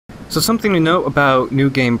So something to note about New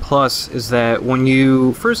Game Plus is that when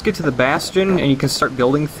you first get to the Bastion and you can start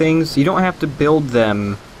building things, you don't have to build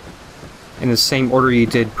them in the same order you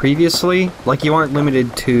did previously. Like, you aren't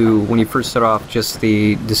limited to, when you first start off, just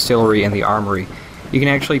the distillery and the armory. You can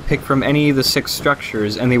actually pick from any of the 6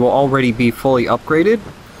 structures and they will already be fully upgraded.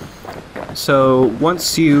 So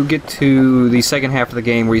once you get to the second half of the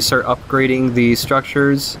game where you start upgrading the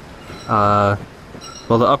structures,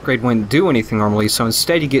 well, the upgrade wouldn't do anything normally, so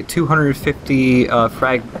instead you get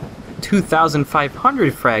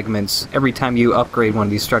 2,500 fragments every time you upgrade one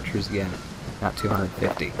of these structures again, not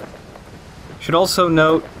 250. Should also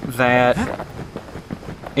note that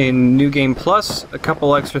in New Game Plus, a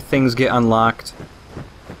couple extra things get unlocked.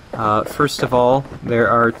 First of all, there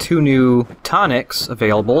are 2 new tonics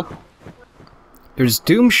available. There's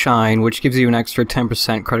Doomshine, which gives you an extra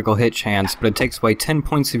 10% critical hit chance, but it takes away 10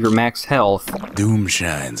 points of your max health.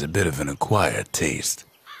 Doomshine's a bit of an acquired taste,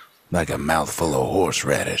 like a mouthful of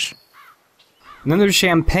horseradish. And then there's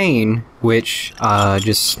Champagne, which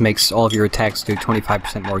just makes all of your attacks do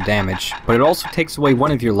 25% more damage, but it also takes away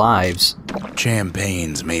 1 of your lives.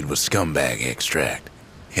 Champagne's made with scumbag extract,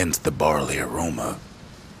 hence the barley aroma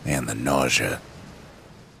and the nausea.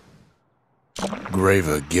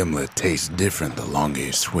 Graver Gimlet tastes different the longer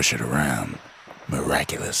you swish it around.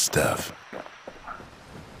 Miraculous stuff.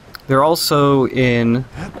 They're also in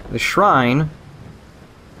the Shrine,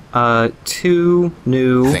 2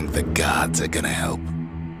 new... Think the gods are gonna help?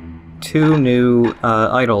 2 new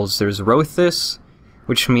idols. There's Rothis,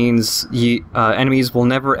 which means enemies will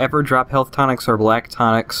never ever drop health tonics or black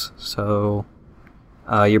tonics, so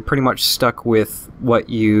you're pretty much stuck with what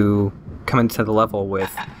you come into the level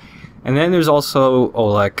with. And then there's also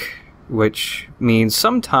Olek, which means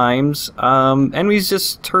sometimes enemies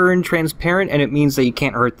just turn transparent, and it means that you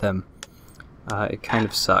can't hurt them. It kind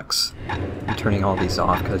of sucks. I'm turning all these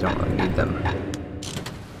off because I don't really need them.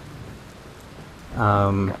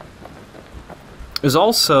 There's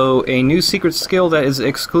also a new secret skill that is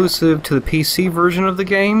exclusive to the PC version of the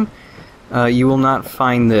game. You will not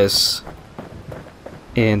find this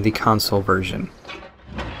in the console version.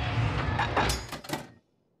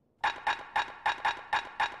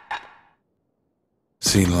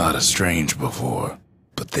 Seen a lot of strange before,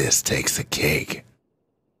 but this takes the cake.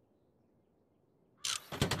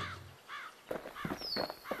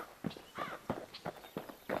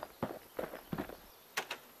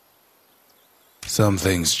 Some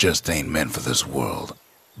things just ain't meant for this world,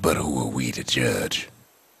 but who are we to judge?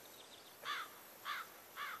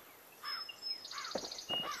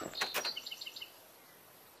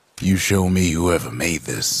 You show me whoever made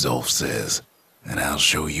this, Zolf says, and I'll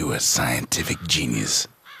show you a scientific genius.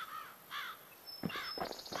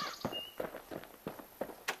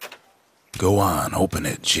 Go on, open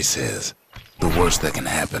it, she says. The worst that can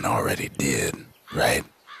happen already did, right?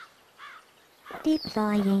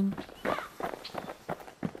 Deploying.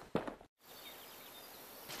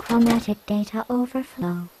 Chromatic data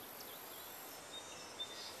overflow.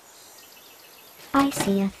 I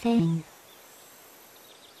see a thing.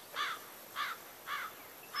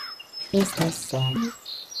 Is this sin?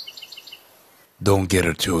 Don't get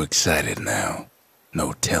her too excited now.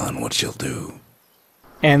 No telling what she'll do.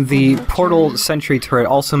 And the portal sentry turret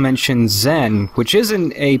also mentions Zen, which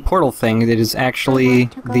isn't a portal thing, it is actually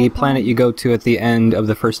the planet you go to at the end of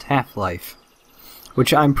the first Half-Life.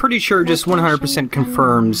 Which I'm pretty sure just 100%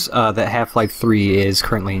 confirms that Half-Life 3 is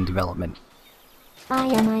currently in development. Why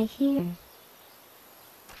am I here?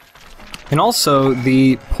 And also,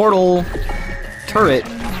 the portal turret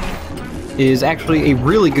is actually a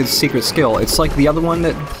really good secret skill. It's like the other one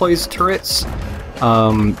that deploys turrets.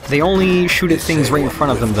 They only shoot at things right in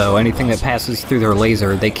front of them, though. Anything that passes through their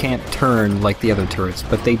laser, they can't turn like the other turrets,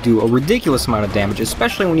 but they do a ridiculous amount of damage,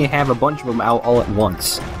 especially when you have a bunch of them out all at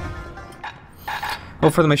once.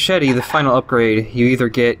 Well, for the machete, the final upgrade, you either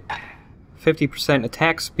get 50%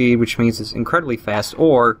 attack speed, which means it's incredibly fast,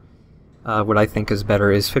 or, what I think is better,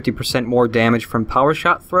 is 50% more damage from power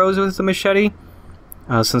shot throws with the machete,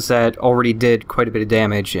 since that already did quite a bit of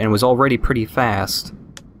damage and was already pretty fast.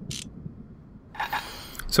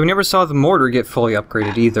 So we never saw the mortar get fully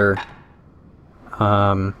upgraded either.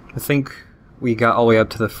 I think we got all the way up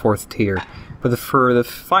to the 4th tier. But for the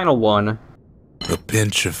final one... A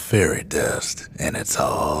pinch of fairy dust, and it's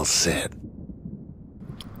all set.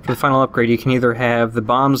 For the final upgrade, you can either have the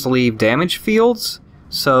bombs leave damage fields,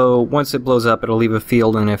 so once it blows up, it'll leave a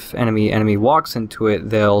field, and if enemy walks into it,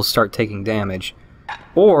 they'll start taking damage.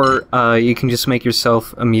 Or you can just make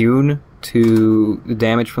yourself immune to the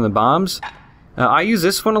damage from the bombs. I use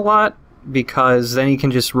this one a lot, because then you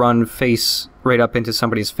can just run face right up into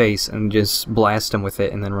somebody's face and just blast them with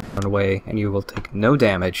it and then run away, and you will take no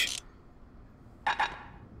damage.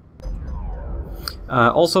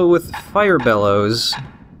 Also with Fire Bellows,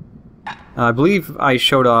 I believe I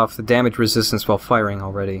showed off the damage resistance while firing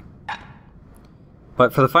already.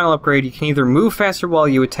 But for the final upgrade, you can either move faster while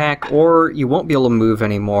you attack, or you won't be able to move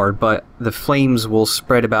anymore, but the flames will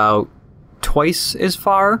spread about twice as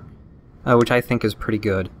far, which I think is pretty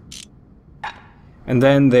good. And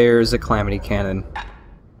then there's a Calamity Cannon.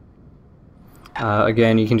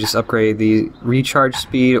 Again, you can just upgrade the recharge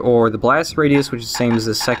speed or the blast radius, which is the same as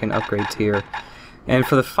the second upgrade tier. And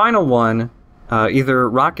for the final one, either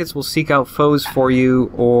rockets will seek out foes for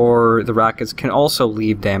you, or the rockets can also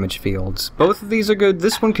leave damage fields. Both of these are good.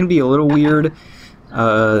 This one can be a little weird,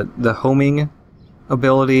 the homing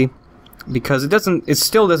ability, because it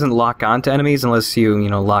still doesn't lock onto enemies unless you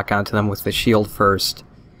lock onto them with the shield first.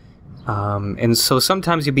 And so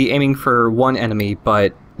sometimes you'll be aiming for one enemy,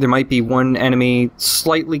 but there might be one enemy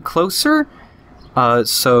slightly closer,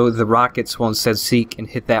 so the rockets will instead seek and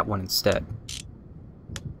hit that one instead.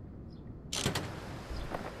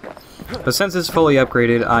 But since it's fully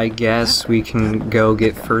upgraded, I guess we can go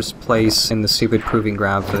get first place in the stupid proving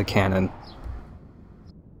ground for the cannon.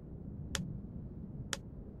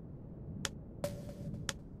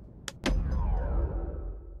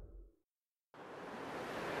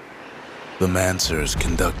 The Mancers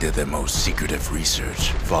conducted their most secretive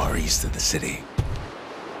research far east of the city.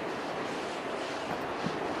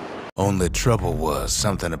 Only trouble was,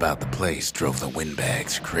 something about the place drove the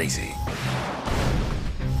windbags crazy.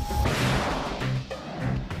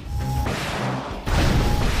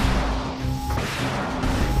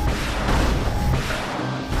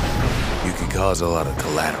 You can cause a lot of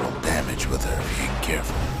collateral damage with her if you ain't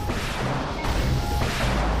careful.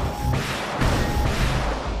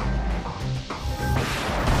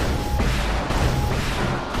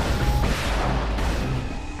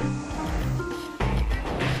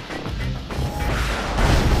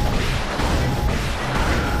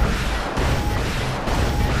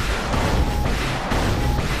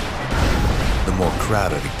 The more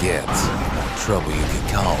crowded it gets, the more trouble you can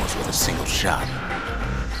cause with a single shot.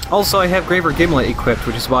 Also, I have Graver Gimlet equipped,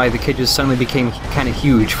 which is why the kid just suddenly became kind of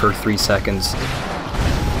huge for 3 seconds.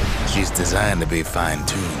 She's designed to be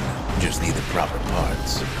fine-tuned, you just need the proper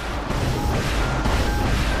parts.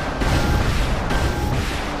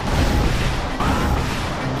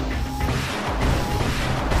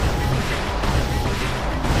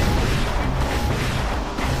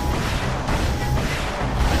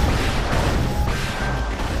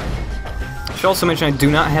 I should also mention I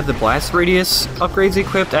do not have the blast radius upgrades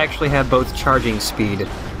equipped. I actually have both charging speed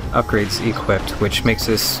upgrades equipped, which makes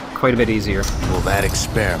this quite a bit easier. Well, that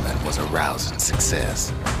experiment was a rousing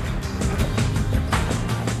success.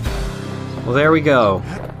 Well, there we go.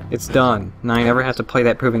 It's done. Now I never have to play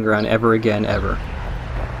that proving ground ever again, ever.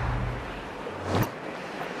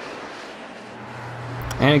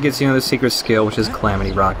 And it gets you another secret skill, which is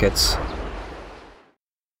Calamity Rockets.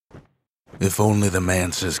 If only the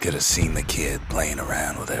Mancers could have seen the kid playing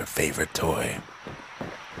around with their favorite toy.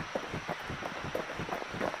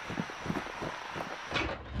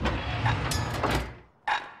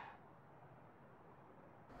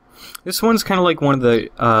 This one's kind of like one of the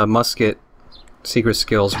musket secret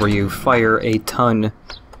skills where you fire a ton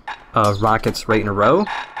of rockets right in a row.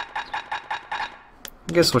 I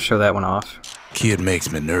guess we'll show that one off. Kid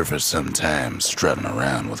makes me nervous sometimes, strutting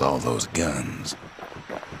around with all those guns.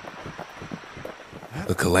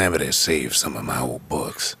 The Calamity saved some of my old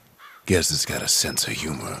books. Guess it's got a sense of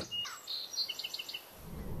humor.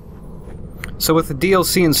 So with the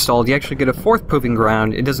DLC installed, you actually get a 4th proving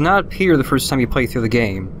ground. It does not appear the first time you play through the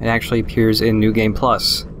game. It actually appears in New Game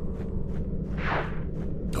Plus.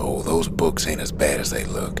 Oh, those books ain't as bad as they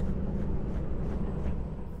look.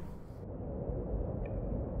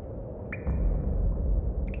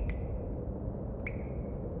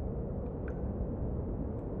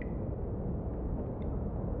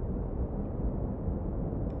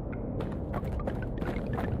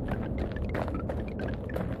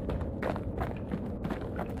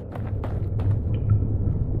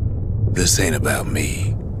 This ain't about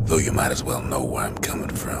me, though you might as well know where I'm coming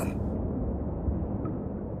from.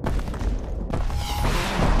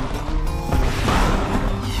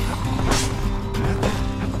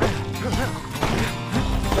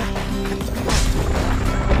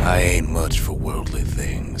 I ain't much for worldly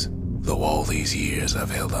things, though all these years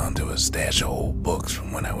I've held on to a stash of old books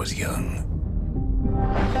from when I was young.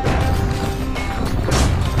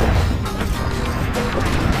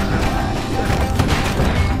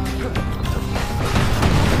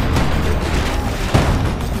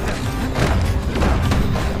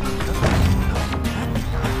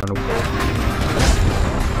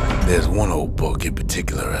 There's one old book in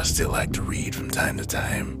particular I still like to read from time to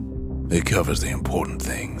time. It covers the important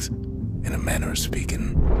things, in a manner of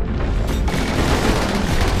speaking.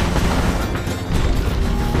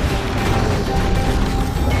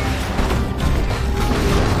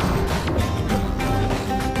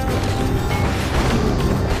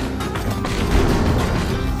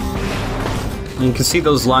 You can see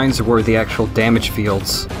those lines are where the actual damage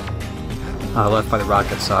fields left by the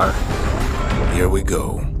rockets are. Here we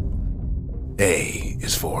go. A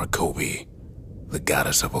is for Kobe, the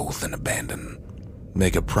goddess of oath and abandon.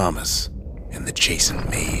 Make a promise, and the chastened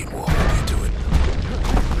maid will hold you to it.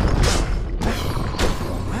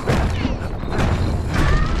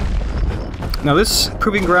 Now this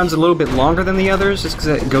proving ground's a little bit longer than the others, just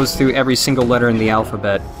because it goes through every single letter in the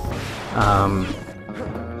alphabet.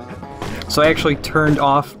 So I actually turned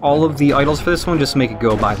off all of the idols for this one just to make it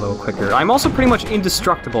go by a little quicker. I'm also pretty much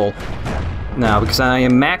indestructible now because I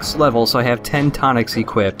am max level, so I have 10 tonics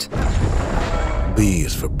equipped. B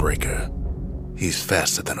is for Breaker. He's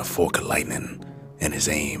faster than a fork of lightning, and his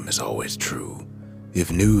aim is always true.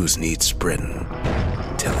 If news needs spreading,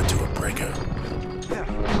 tell it to a Breaker.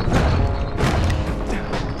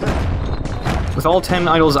 With all 10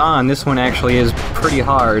 idols on, this one actually is pretty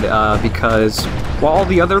hard, because while all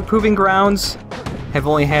the other proving grounds have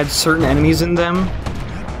only had certain enemies in them,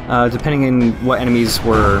 depending on what enemies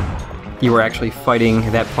you were actually fighting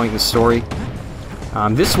at that point in the story,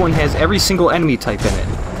 this one has every single enemy type in it.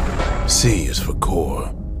 C is for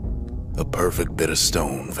Core, a perfect bit of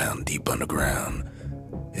stone found deep underground.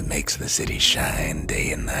 It makes the city shine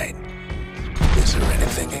day and night. Is there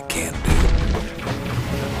anything it can't do?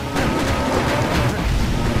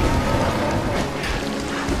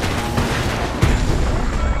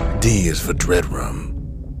 D is for Dreadrum,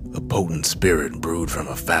 a potent spirit brewed from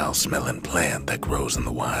a foul-smelling plant that grows in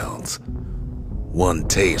the wilds. One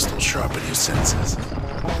taste will sharpen your senses.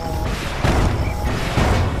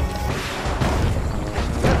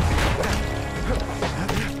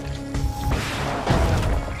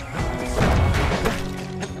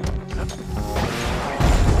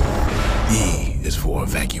 E is for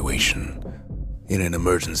Evacuation. In an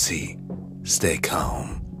emergency, stay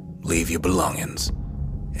calm, leave your belongings,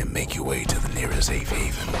 and make your way to the nearest safe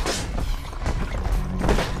haven.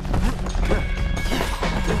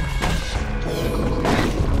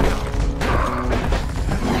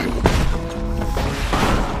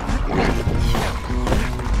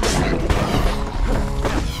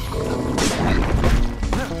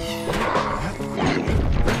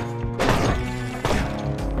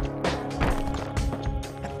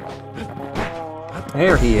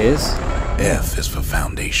 There he is. F is for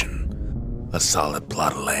Foundation. A solid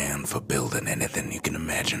plot of land for building anything you can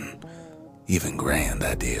imagine. Even grand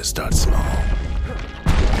ideas start small.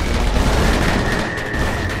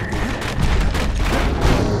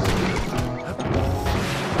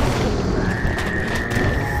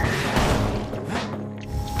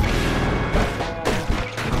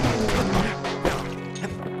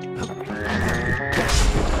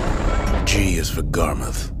 G is for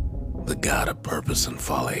Garmouth, the god of purpose and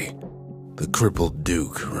folly. The crippled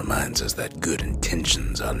Duke reminds us that good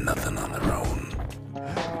intentions are nothing on their own.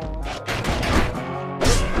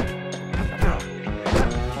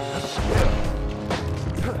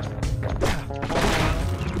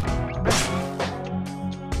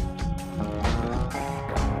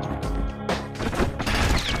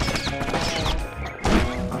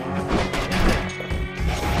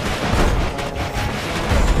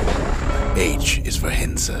 H is for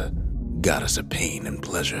Hensa, goddess of pain and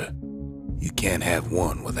pleasure. You can't have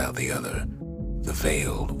one without the other. The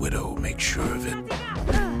veiled widow makes sure of it.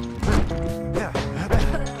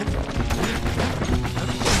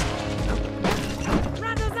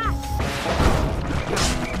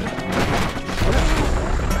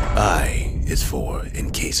 I is for In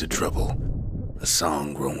Case of Trouble, a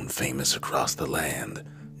song grown famous across the land,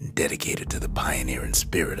 dedicated to the pioneering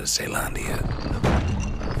spirit of Celandia.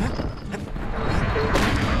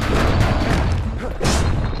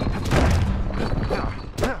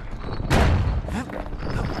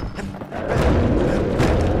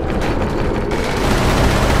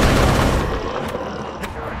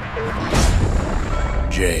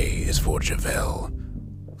 J is for Javel,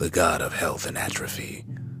 the god of health and atrophy.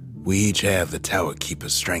 We each have the Tower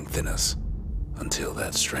Keeper's strength in us, until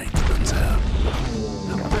that strength runs out.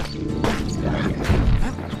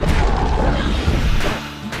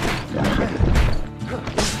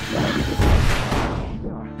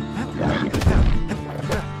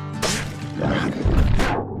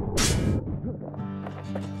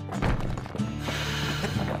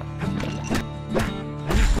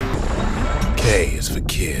 K is for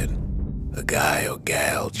Kid, A guy or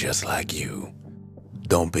gal just like you.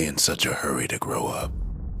 Don't be in such a hurry to grow up,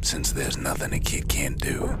 since there's nothing a kid can't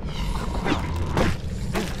do.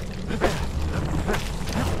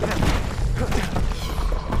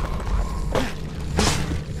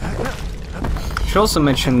 Should also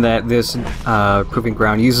mention that this Proving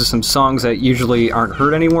Ground uses some songs that usually aren't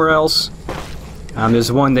heard anywhere else.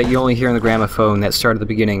 There's one that you only hear in the gramophone that started at the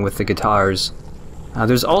beginning with the guitars.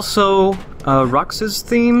 There's also Rox's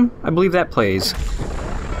theme. I believe that plays.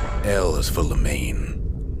 L is for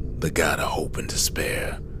Lemaine, the god of hope and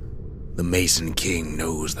despair. The Mason King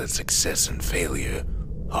knows that success and failure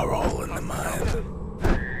are all in the mind.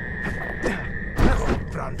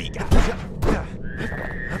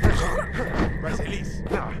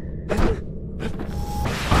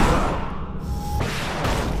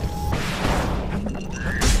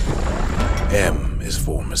 M is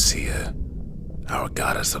for Messiah, our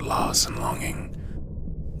goddess of loss and longing.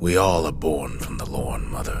 We all are born from the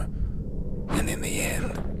Lorn Mother, and in the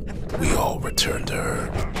end, we all return to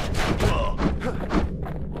her.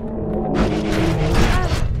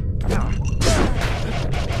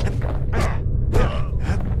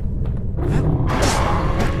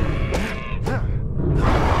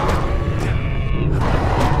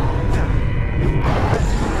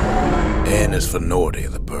 N is for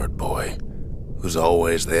Nordy, the bird boy, who's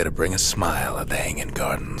always there to bring a smile at the Hanging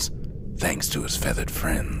Gardens, thanks to his feathered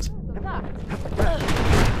friends.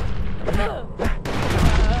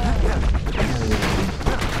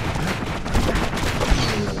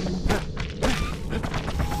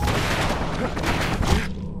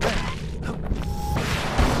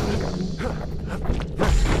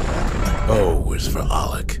 O is for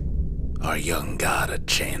Alec, our young god of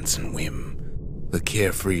chance and whim. The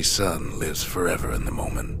carefree son lives forever in the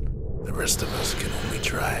moment. The rest of us can only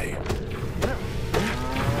try.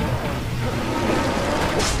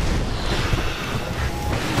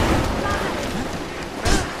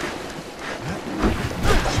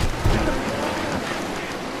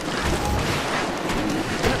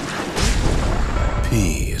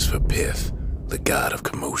 P is for Pith, the god of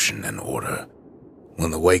commotion and order.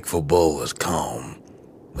 When the wakeful bull is calm,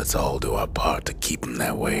 let's all do our part to keep him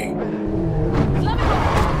that way.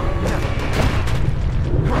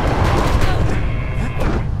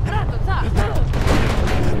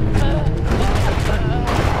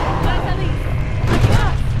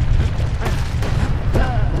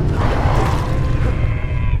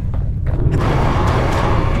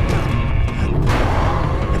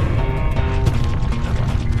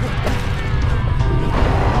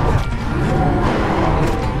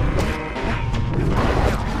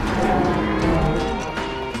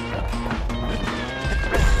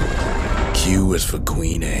 Q is for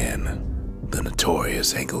Queen Anne, the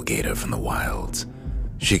notorious ankle gator from the wilds.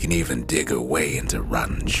 She can even dig her way into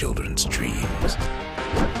rotten children's dreams.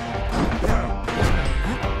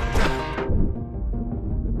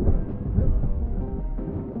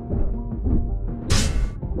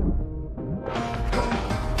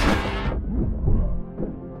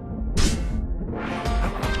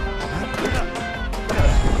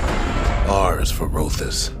 R is for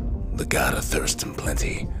Rothus, the god of thirst and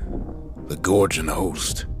plenty. The gorging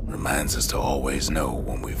host reminds us to always know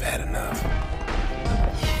when we've had enough.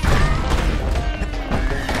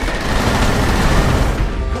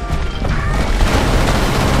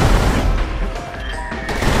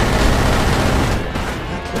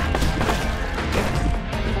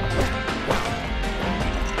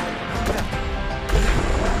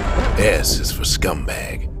 S is for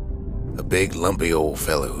Scumbag, a big lumpy old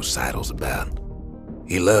fellow who sidles about.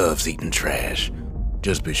 He loves eating trash.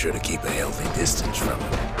 Just be sure to keep a healthy distance from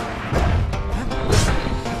him.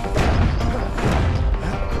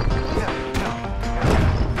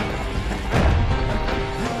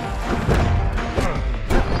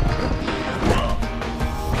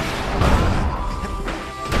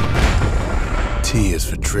 T is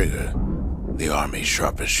for Trigger, the army's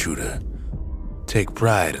sharpest shooter. Take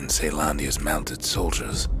pride in Caelandia's mounted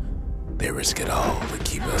soldiers. They risk it all to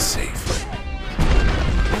keep us safe.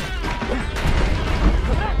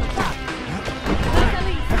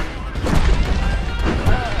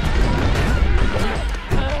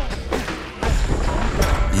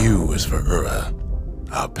 U is for Ura,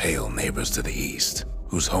 our pale neighbors to the east,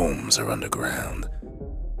 whose homes are underground.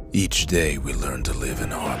 Each day we learn to live in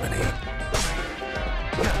harmony.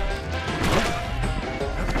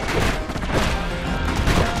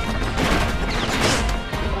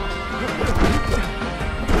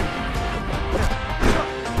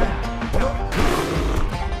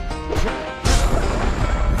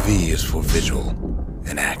 V is for Vigil,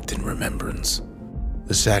 an act in remembrance.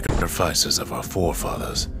 The sacrifices of our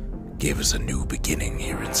forefathers gave us a new beginning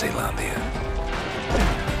here in Ceylondia.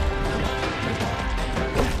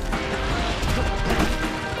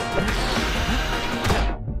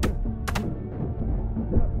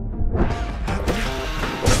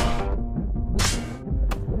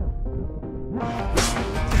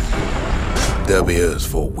 W is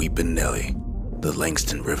for Weepin' Nelly, the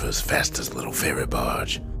Langston River's fastest little ferry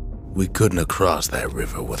barge. We couldn't have crossed that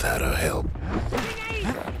river without her help.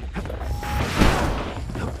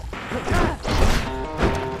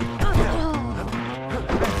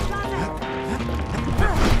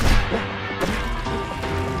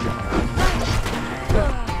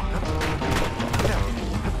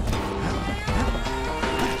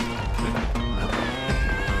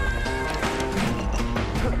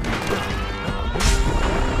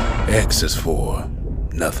 X is for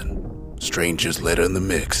nothing. Stranger's letter in the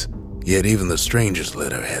mix. Yet even the stranger's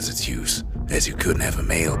letter has its use, as you couldn't have a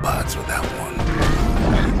mailbox without one.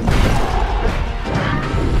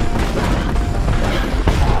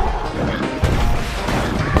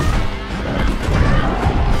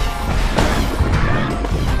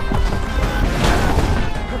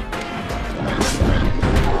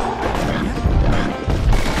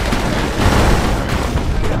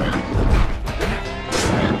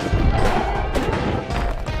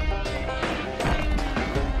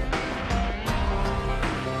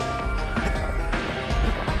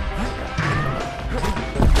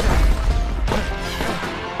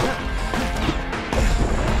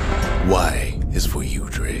 Y is for you,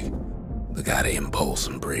 Drake, the god of impulse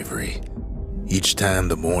and bravery. Each time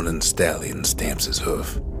the morning stallion stamps his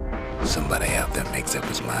hoof, somebody out there makes up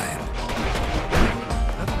his mind.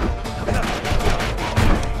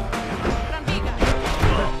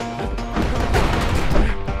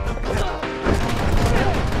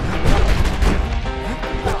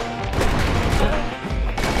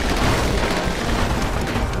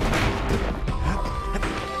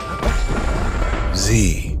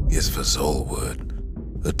 Z is for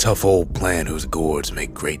Zolwood, a tough old plant whose gourds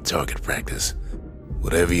make great target practice.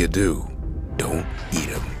 Whatever you do, don't eat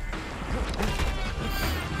them.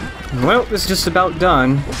 Well, it's just about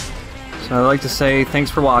done. So I'd like to say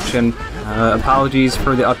thanks for watching. Apologies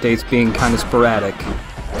for the updates being kind of sporadic.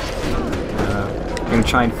 I'm gonna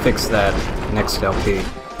try and fix that next LP.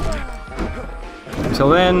 Until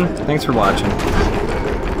then, thanks for watching.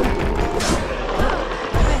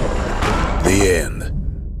 The end.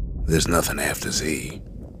 There's nothing after Z.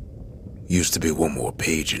 Used to be one more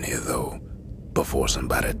page in here, though, before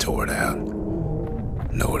somebody tore it out.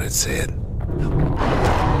 Know what it said?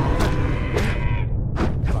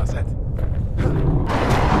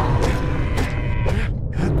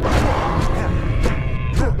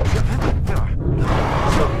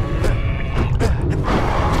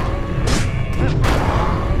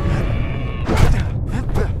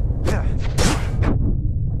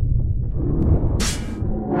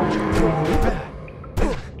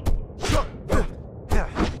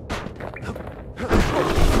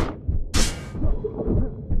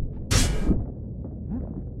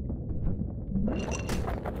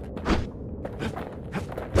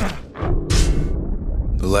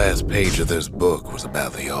 The last page of this book was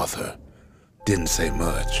about the author. Didn't say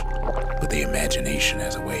much, but the imagination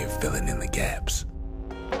has a way of filling in the gaps.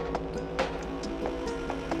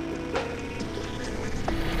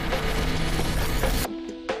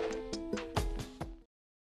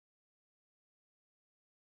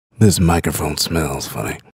 This microphone smells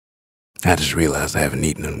funny. I just realized I haven't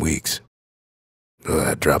eaten in weeks.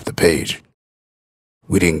 I dropped the page.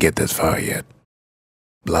 We didn't get this far yet.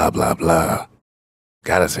 Blah, blah, blah.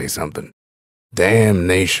 Gotta say something.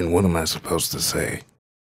 Damnation, what am I supposed to say?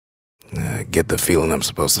 I get the feeling I'm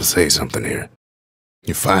supposed to say something here.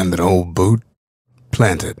 You find an old boot?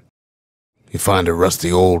 Plant it. You find a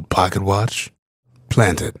rusty old pocket watch?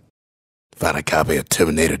 Plant it. Find a copy of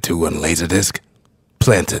Terminator 2 on Laserdisc?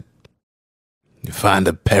 Plant it. You find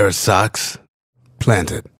a pair of socks?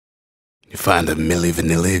 Plant it. You find a Milli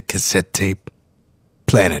Vanilli cassette tape?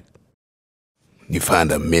 Plant it. You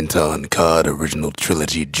find a mint on card original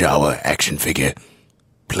trilogy Jawa action figure?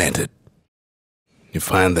 Plant it. You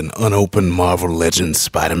find an unopened Marvel Legends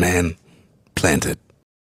Spider-Man? Plant it.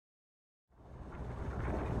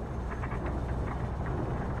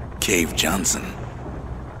 Cave Johnson.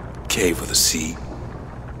 Cave with a C.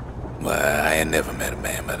 Why, I had never met a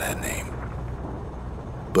man by that name.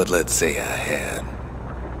 But let's say I had.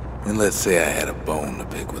 And let's say I had a bone to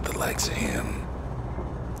pick with the likes of him.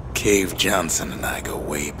 Cave Johnson and I go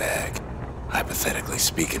way back, hypothetically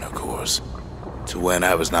speaking, of course, to when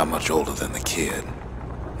I was not much older than the kid.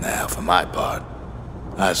 Now, for my part,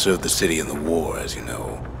 I served the city in the war, as you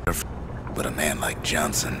know. But a man like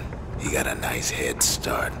Johnson, He got a nice head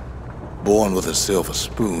start. Born with a silver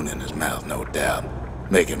spoon in his mouth, no doubt.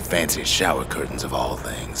 Making fancy shower curtains of all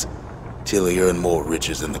things. Till he earned more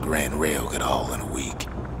riches than the Grand Rail could haul in a week.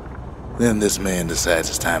 Then this man decides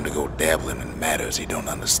it's time to go dabbling in matters he don't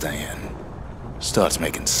understand. Starts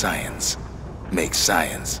making science. Make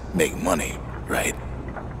science, make money, right?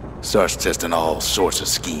 Starts testing all sorts of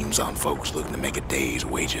schemes on folks looking to make a day's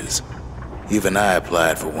wages. Even I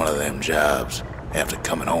applied for one of them jobs after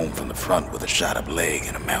coming home from the front with a shot-up leg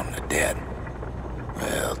and a mountain of debt.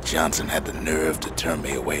 Well, Johnson had the nerve to turn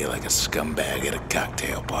me away like a scumbag at a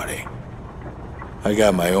cocktail party. I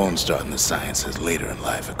got my own start in the sciences later in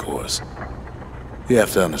life, of course. You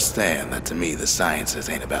have to understand that to me the sciences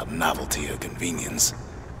ain't about novelty or convenience.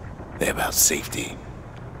 They're about safety,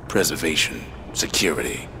 preservation,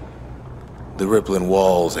 security. The rippling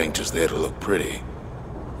walls ain't just there to look pretty,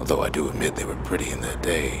 although I do admit they were pretty in their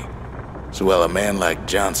day. So while a man like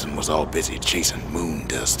Johnson was all busy chasing moon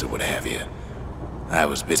dust or what have you, I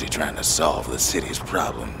was busy trying to solve the city's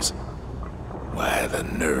problems. Why, the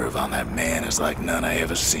nerve on that man is like none I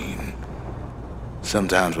ever seen.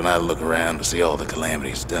 Sometimes when I look around to see all the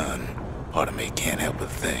calamities done, part of me can't help but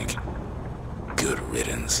think, good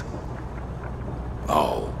riddance.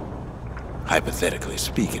 All hypothetically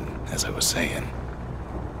speaking, as I was saying.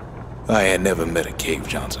 I had never met a Cave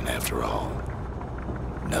Johnson after all.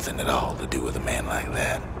 Nothing at all to do with a man like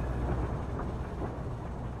that.